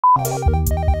I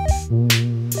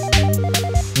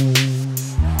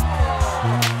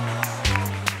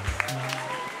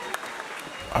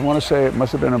want to say it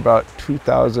must have been about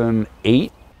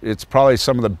 2008. It's probably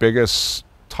some of the biggest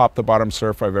top to bottom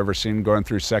surf I've ever seen going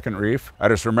through second reef. I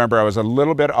just remember I was a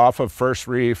little bit off of first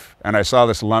reef and I saw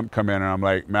this lump come in and I'm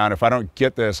like, man, if I don't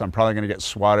get this, I'm probably going to get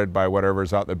swatted by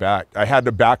whatever's out the back. I had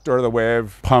to backdoor the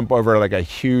wave, pump over like a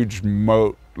huge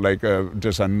moat, like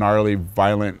just a gnarly,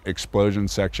 violent explosion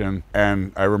section.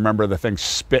 And I remember the thing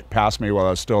spit past me while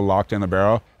I was still locked in the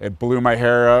barrel. It blew my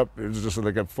hair up. It was just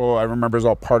like a full, I remember it was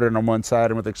all parted on one side,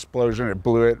 and with the explosion, it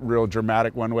blew it real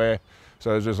dramatic one way.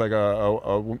 So it was just like a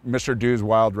Mr. Do's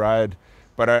wild ride.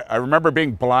 But I remember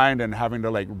being blind and having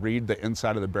to like read the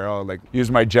inside of the barrel, like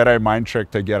use my Jedi mind trick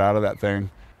to get out of that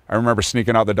thing. I remember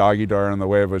sneaking out the doggy door and the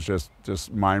wave was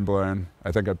just mind blowing.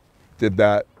 I think I did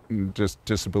that in just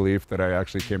disbelief that I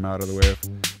actually came out of the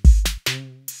wave.